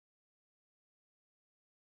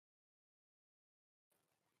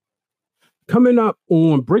Coming up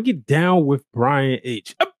on Break It Down with Brian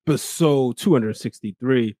H., episode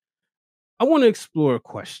 263, I want to explore a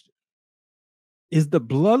question. Is the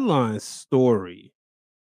Bloodline story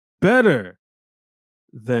better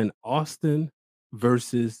than Austin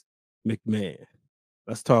versus McMahon?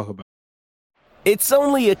 Let's talk about it. It's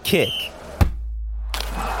only a kick,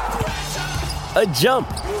 a jump,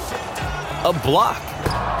 a block.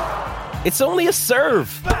 It's only a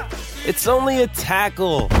serve. It's only a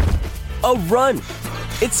tackle, a run.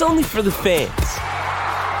 It's only for the fans.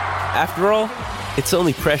 After all, it's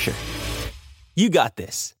only pressure. You got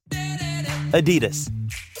this. Adidas.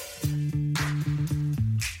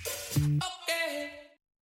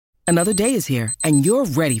 Another day is here, and you're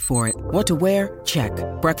ready for it. What to wear? Check.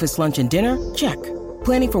 Breakfast, lunch, and dinner? Check.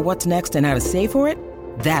 Planning for what's next and how to save for it?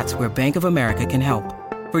 That's where Bank of America can help.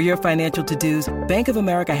 For your financial to-dos, Bank of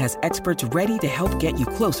America has experts ready to help get you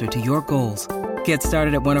closer to your goals. Get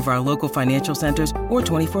started at one of our local financial centers or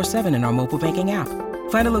 24/7 in our mobile banking app.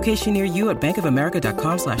 Find a location near you at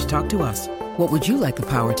bankofamerica.com/talktous. What would you like the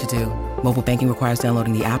power to do? Mobile banking requires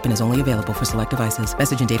downloading the app and is only available for select devices.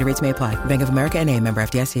 Message and data rates may apply. Bank of America N.A., member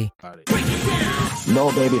FDIC.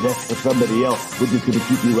 No, baby, that's for somebody else. We're just going to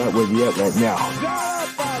keep you right where you're at right now.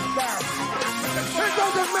 It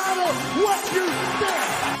doesn't matter what you think.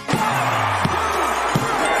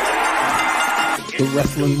 The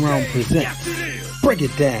Wrestling Realm presents Break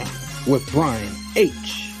It Down with Brian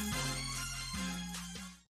H.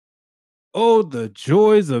 Oh, the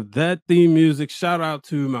joys of that theme music. Shout out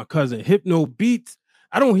to my cousin Hypno Beats.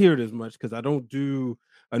 I don't hear it as much because I don't do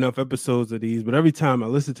enough episodes of these, but every time I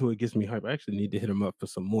listen to it, it gets me hype. I actually need to hit him up for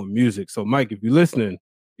some more music. So, Mike, if you're listening,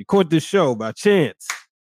 if you caught this show by chance,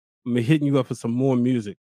 I'm hitting you up for some more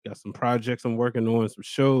music. Got some projects I'm working on, some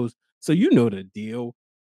shows. So you know the deal.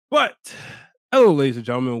 But hello, ladies and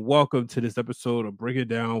gentlemen. Welcome to this episode of Break It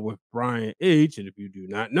Down with Brian H. And if you do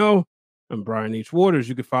not know, I'm Brian H. Waters.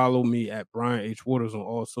 You can follow me at Brian H. Waters on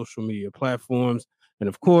all social media platforms. And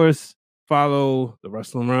of course, follow the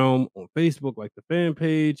Wrestling Realm on Facebook, like the fan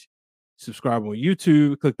page. Subscribe on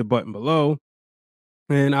YouTube. Click the button below.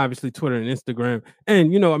 And obviously Twitter and Instagram.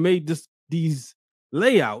 And, I made these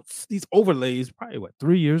layouts, these overlays, probably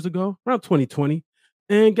 3 years ago, around 2020.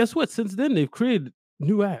 And guess what? Since then, they've created a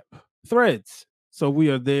new app, Threads. So we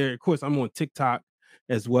are there. Of course, I'm on TikTok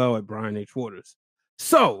as well at Brian H. Waters.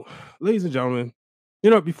 So, ladies and gentlemen,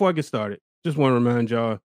 before I get started, just want to remind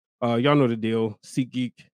y'all, y'all know the deal.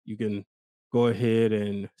 SeatGeek, you can go ahead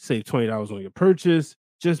and save $20 on your purchase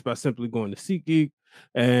just by simply going to SeatGeek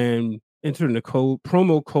and entering the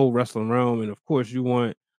promo code Wrestling Realm. And of course, you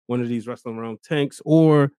want one of these Wrestling Realm tanks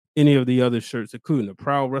or any of the other shirts, including the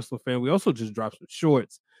Proud Wrestling Fan. We also just dropped some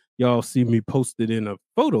shorts. Y'all see me posted in a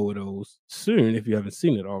photo of those soon if you haven't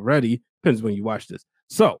seen it already. Depends when you watch this.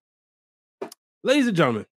 So, ladies and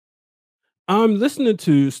gentlemen, I'm listening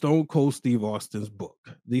to Stone Cold Steve Austin's book,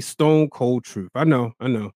 The Stone Cold Truth. I know.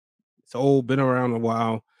 It's old, been around a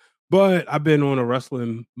while, but I've been on a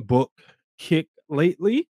wrestling book kick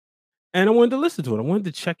lately, and I wanted to listen to it. I wanted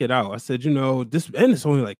to check it out. I said, this, and it's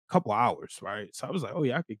only like a couple hours, right? So I was like, oh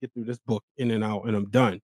yeah, I could get through this book in and out, and I'm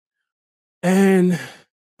done. And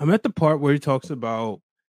I'm at the part where he talks about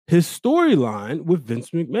his storyline with Vince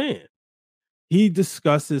McMahon. He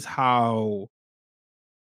discusses how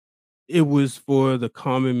it was for the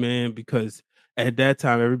common man because at that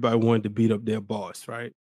time, everybody wanted to beat up their boss,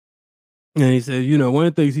 right? And he said, one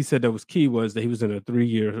of the things he said that was key was that he was in a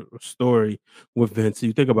 3-year story with Vince.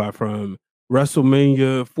 You think about from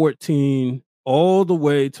WrestleMania 14 all the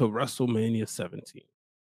way to WrestleMania 17.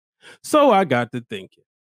 So I got to thinking.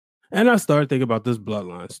 And I started thinking about this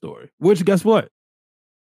Bloodline story, which guess what?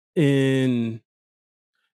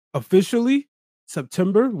 Officially,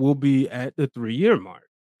 September will be at the 3-year mark.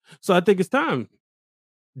 So I think it's time.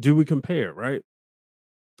 Do we compare, right?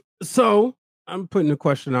 So I'm putting a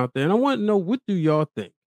question out there, and I want to know, what do y'all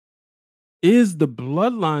think? Is the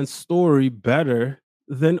Bloodline story better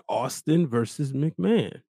than Austin versus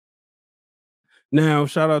McMahon? Now,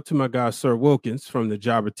 shout out to my guy, Sir Wilkins from the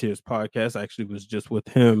Jobber Tears podcast. I actually was just with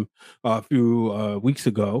him a few weeks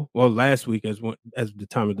ago. Well, last week as the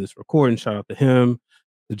time of this recording. Shout out to him,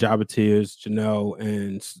 the Jobber Tears, Janelle,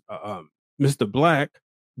 and Mr. Black.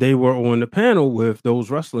 They were on the panel with those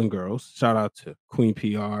wrestling girls. Shout out to Queen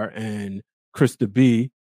PR and Krista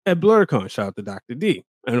B at BlurCon. Shout out to Dr. D.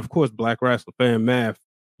 And of course, Black Wrestling Fan Math,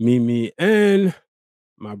 Mimi, and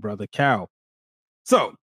my brother Cal.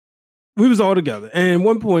 So we was all together. And at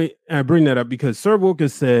one point, I bring that up because Sir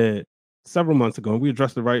Wilkins said several months ago, and we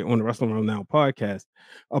addressed it right on the Wrestling Realm Now podcast,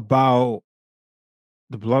 about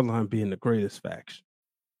the Bloodline being the greatest faction.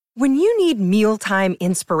 When you need mealtime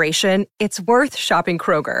inspiration, it's worth shopping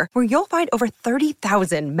Kroger, where you'll find over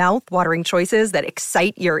 30,000 mouth-watering choices that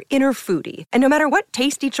excite your inner foodie. And no matter what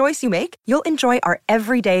tasty choice you make, you'll enjoy our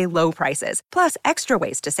everyday low prices, plus extra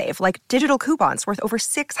ways to save, like digital coupons worth over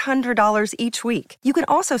 $600 each week. You can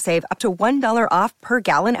also save up to $1 off per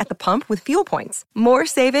gallon at the pump with fuel points. More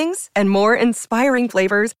savings and more inspiring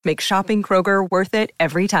flavors make shopping Kroger worth it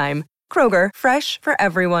every time. Kroger, fresh for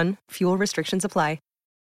everyone. Fuel restrictions apply.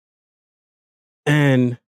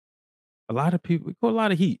 And a lot of people got a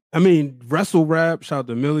lot of heat. I mean, Wrestle Rap, shout out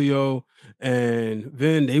to Emilio and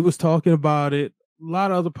Vin, they was talking about it. A lot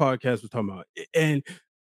of other podcasts was talking about it. And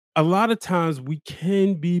a lot of times we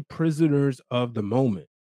can be prisoners of the moment.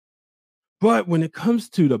 But when it comes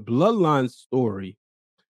to the Bloodline story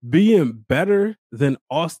being better than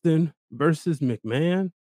Austin versus McMahon,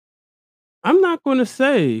 I'm not going to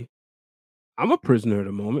say I'm a prisoner of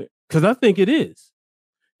the moment, because I think it is.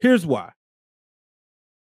 Here's why.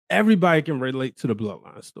 Everybody can relate to the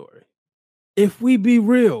Bloodline story. If we be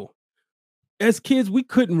real, as kids, we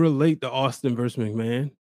couldn't relate to Austin versus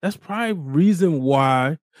McMahon. That's probably reason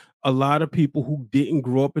why a lot of people who didn't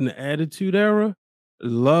grow up in the Attitude Era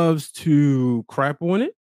loves to crap on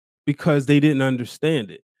it, because they didn't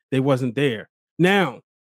understand it. They wasn't there. Now,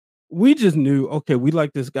 we just knew, okay, we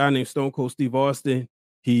like this guy named Stone Cold Steve Austin.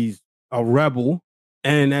 He's a rebel.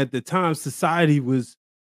 And at the time, society was,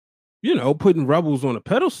 putting rebels on a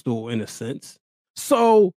pedestal in a sense.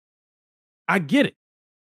 So I get it.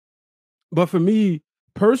 But for me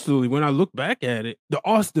personally, when I look back at it, the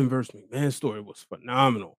Austin versus McMahon story was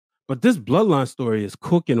phenomenal. But this Bloodline story is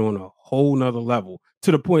cooking on a whole nother level,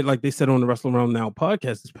 to the point, like they said on the Wrestling Around Now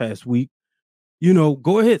podcast this past week,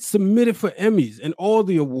 go ahead, submit it for Emmys and all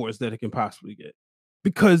the awards that it can possibly get.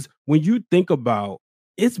 Because when you think about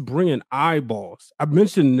it's bringing eyeballs. I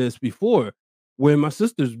mentioned this before. When my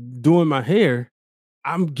sister's doing my hair,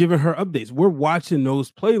 I'm giving her updates. We're watching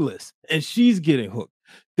those playlists and she's getting hooked.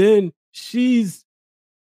 Then she's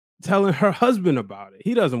telling her husband about it.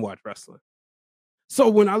 He doesn't watch wrestling. So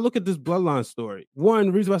when I look at this Bloodline story, one,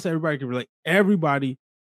 the reason why I say everybody can relate, everybody,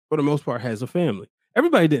 for the most part, has a family.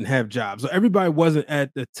 Everybody didn't have jobs. So everybody wasn't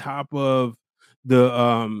at the top of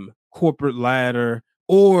the corporate ladder,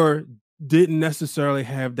 or didn't necessarily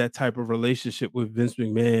have that type of relationship with Vince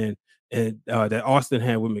McMahon and that Austin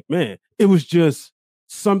had with McMahon. It was just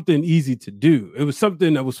something easy to do. It was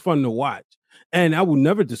something that was fun to watch. And I will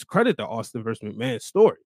never discredit the Austin versus McMahon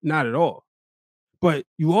story. Not at all. But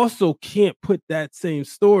you also can't put that same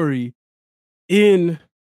story in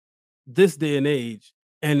this day and age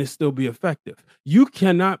and it still be effective. You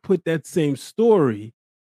cannot put that same story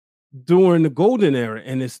during the golden era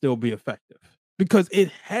and it still be effective, because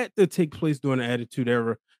it had to take place during the Attitude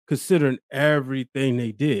Era, considering everything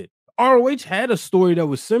they did. ROH had a story that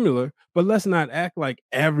was similar, but let's not act like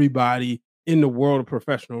everybody in the world of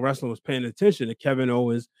professional wrestling was paying attention to Kevin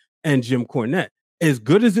Owens and Jim Cornette. As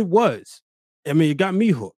good as it was, I mean, it got me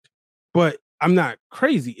hooked, but I'm not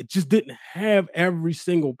crazy. It just didn't have every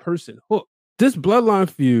single person hooked. This Bloodline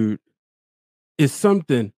feud is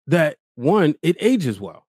something that, one, it ages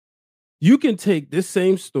well. You can take this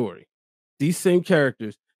same story, these same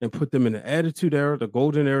characters, and put them in the Attitude Era, the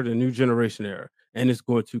Golden Era, the New Generation Era, and it's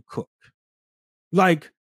going to cook.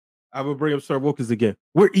 Like, I will bring up Sir Wilkins again.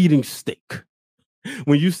 We're eating steak.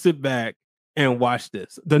 When you sit back and watch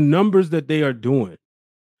this, the numbers that they are doing,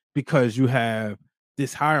 because you have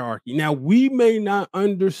this hierarchy. Now, we may not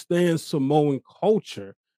understand Samoan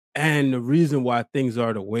culture and the reason why things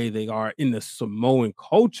are the way they are in the Samoan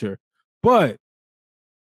culture, but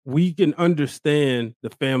we can understand the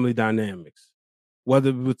family dynamics,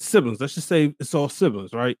 whether with siblings. Let's just say it's all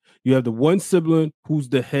siblings, right? You have the one sibling who's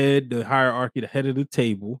the head, the hierarchy, the head of the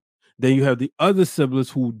table. Then you have the other siblings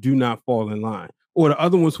who do not fall in line, or the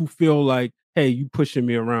other ones who feel like, hey, you pushing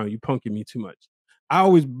me around, you punking me too much. I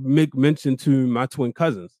always make mention to my twin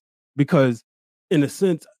cousins, because in a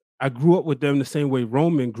sense, I grew up with them the same way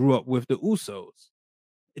Roman grew up with the Usos.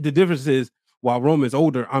 The difference is, while Roman's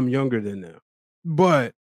older, I'm younger than them.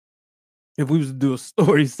 But if we was to do a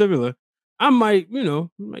story similar, I might,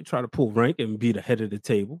 might try to pull rank and be the head of the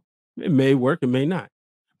table. It may work, it may not.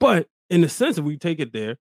 But in the sense, if we take it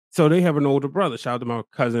there, so they have an older brother. Shout out to my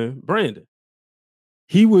cousin Brandon.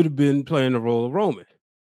 He would have been playing the role of Roman.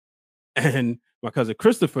 And my cousin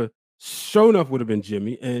Christopher, sure enough, would have been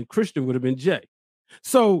Jimmy, and Christian would have been Jay.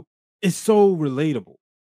 So it's so relatable.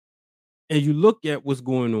 And you look at what's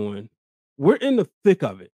going on. We're in the thick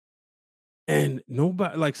of it. And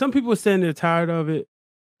nobody, like, some people are saying they're tired of it,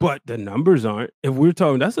 but the numbers aren't. If we're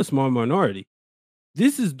talking, that's a small minority.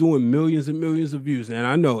 This is doing millions and millions of views. And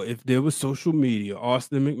I know if there was social media,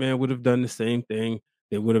 Austin McMahon would have done the same thing.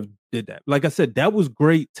 They would have did that. Like I said, that was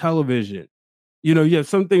great television. You know, you have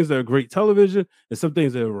some things that are great television and some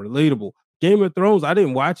things that are relatable. Game of Thrones, I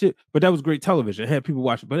didn't watch it, but that was great television. It had people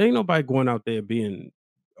watch it, but ain't nobody going out there being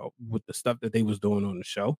with the stuff that they was doing on the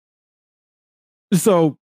show.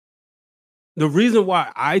 So the reason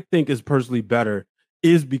why I think is personally better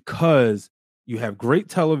is because you have great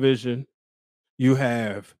television, you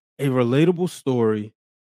have a relatable story,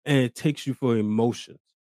 and it takes you for emotions.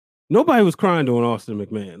 Nobody was crying during Austin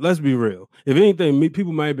McMahon. Let's be real. If anything,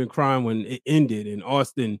 people might have been crying when it ended and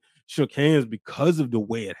Austin shook hands because of the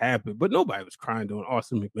way it happened, but nobody was crying during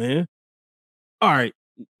Austin McMahon. All right,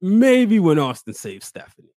 maybe when Austin saved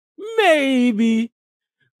Stephanie, maybe,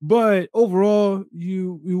 but overall,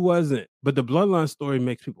 you wasn't. But the Bloodline story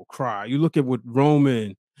makes people cry. You look at what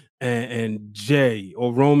Roman and Jay,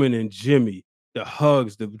 or Roman and Jimmy, the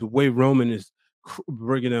hugs, the way Roman is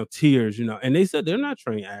bringing out tears, you know. And they said they're not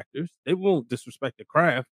trained actors. They won't disrespect the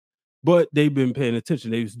craft, but they've been paying attention.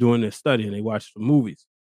 They was doing their study and they watched the movies.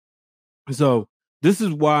 So this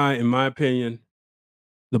is why, in my opinion,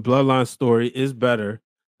 the Bloodline story is better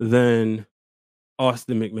than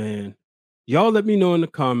Austin McMahon. Y'all let me know in the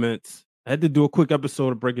comments. I had to do a quick episode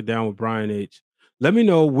to break it down with Brian H. Let me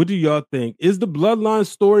know, what do y'all think? Is the Bloodline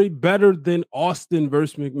story better than Austin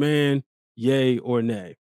versus McMahon? Yay or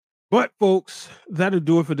nay? But folks, that'll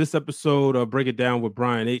do it for this episode of Break It Down with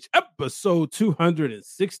Brian H. Episode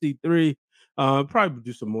 263. Probably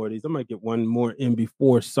do some more of these. I might get one more in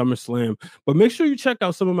before SummerSlam. But make sure you check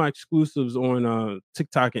out some of my exclusives on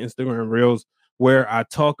TikTok and Instagram Reels, where I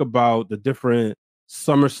talk about the different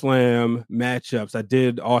SummerSlam matchups. I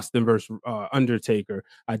did Austin versus Undertaker.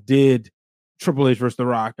 I did Triple H versus The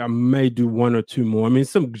Rock. I may do one or two more. I mean,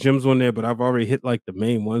 some gems on there, but I've already hit like the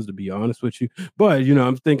main ones, to be honest with you. But, you know,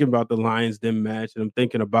 I'm thinking about the Lions Den match, and I'm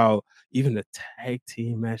thinking about even the tag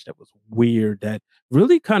team match that was weird, that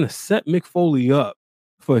really kind of set Mick Foley up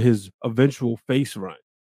for his eventual face run.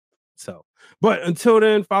 So, but until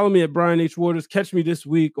then, follow me at Brian H. Waters. Catch me this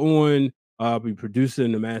week on I'll be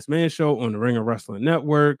producing the Masked Man Show on the Ring of Wrestling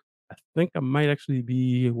Network. I think I might actually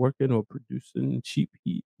be working or producing Cheap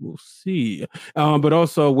Heat. We'll see. But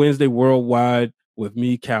also Wednesday Worldwide with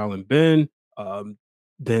me, Cal, and Ben.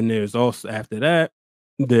 Then there's also, after that,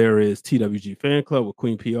 there is TWG Fan Club with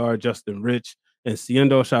Queen PR, Justin Rich, and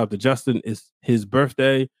Ciendo. Shout out to Justin. It's his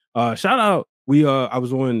birthday. Shout out. I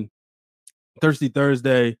was on Thirsty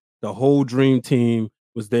Thursday. The whole Dream Team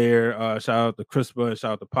was there. Shout out to Crispa and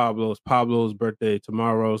shout out to Pablo. It's Pablo's birthday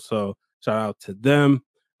tomorrow, so shout out to them.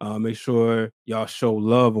 Make sure y'all show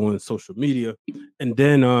love on social media. And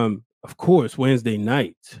then, of course, Wednesday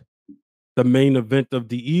night, the main event of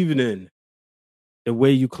the evening, the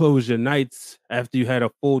way you close your nights after you had a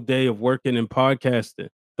full day of working and podcasting,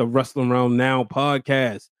 the Wrestling Around Now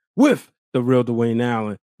podcast with the real Dwayne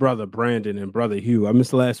Allen, brother Brandon, and brother Hugh. I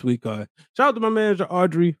missed last week. Shout out to my manager,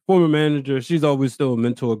 Audrey, former manager. She's always still a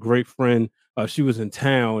mentor, a great friend. She was in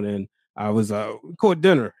town, and I was caught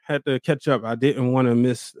dinner, had to catch up. I didn't want to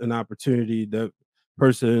miss an opportunity. The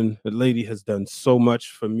lady has done so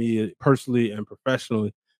much for me personally and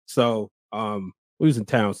professionally. So we was in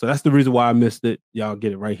town. So that's the reason why I missed it. Y'all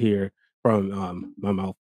get it right here from my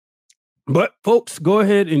mouth. But folks, go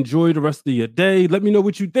ahead, enjoy the rest of your day. Let me know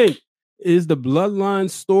what you think. Is the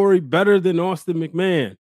Bloodline story better than Austin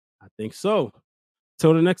McMahon? I think so.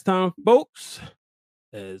 Till the next time, folks,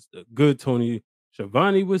 as the good Tony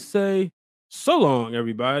Schiavone would say, so long,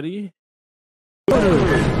 everybody. Houston,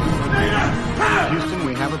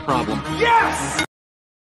 we have a problem. Yes!